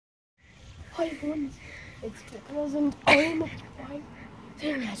5 months. It's because I'm fine.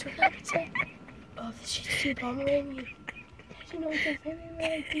 That's what I could say. Oh, the shit's too Pomeranian. You know, it's a very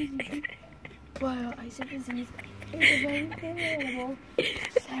rare disease. Well, I said disease. It's a very rare animal.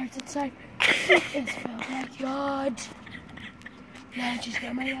 Starts inside. It's my backyard. Now I just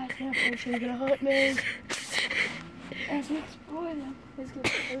got my ass now. She's gonna hunt me. As we explore them, let's get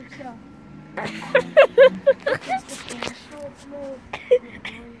close up. Just the first short mode.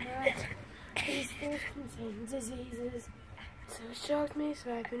 These things contain diseases. So it shocked me,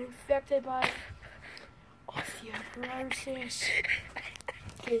 so I've been infected by osteoporosis.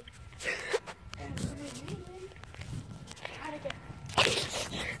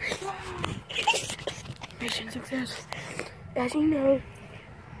 Mission success. As you know,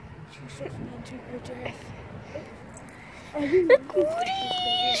 she's slipping into her death. The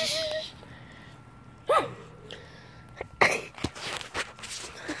goodies!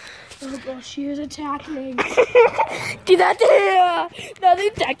 Oh gosh, she is attacking. Get out there! Now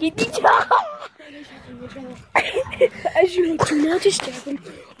they're attacking each other. As you know, do not disturb them,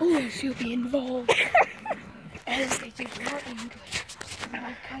 or else you'll be involved. As they do not English.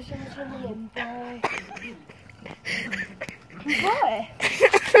 My cousins are the boy.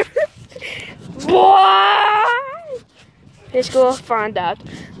 What? Let's go find out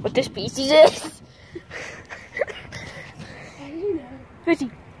what this species is. Pretty.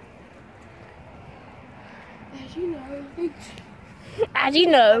 As you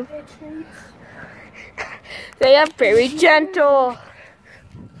know, they are very gentle.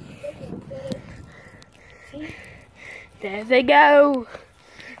 There they go.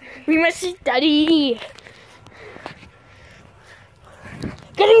 We must study.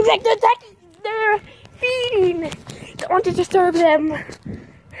 Getting infected, they're feeding. Don't want to disturb them.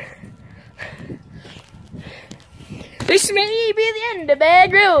 This may be the end of Bear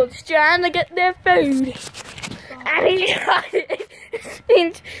Grylls trying to get their food. And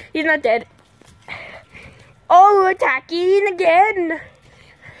he's not dead. Oh, attacking again.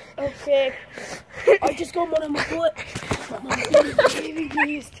 Okay. I just got one on my foot. My foot is very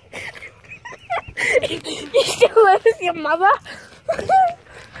bruised. You still live with your mother?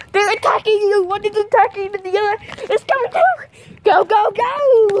 They're attacking you. One is attacking the other. It's coming too. Go, go, go.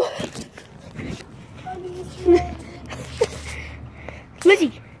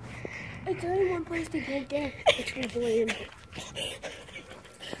 Lizzie. It's only one place to go get. It's my blame.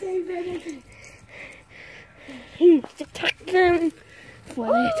 Attack them.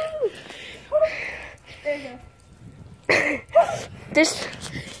 What? There you go. This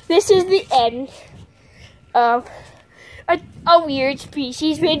is the end of a weird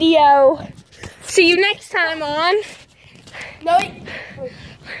species video. See you next time on. No, wait.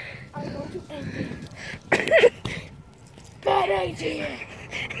 I'm going to end it. Bad idea.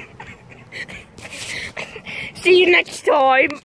 See you next time.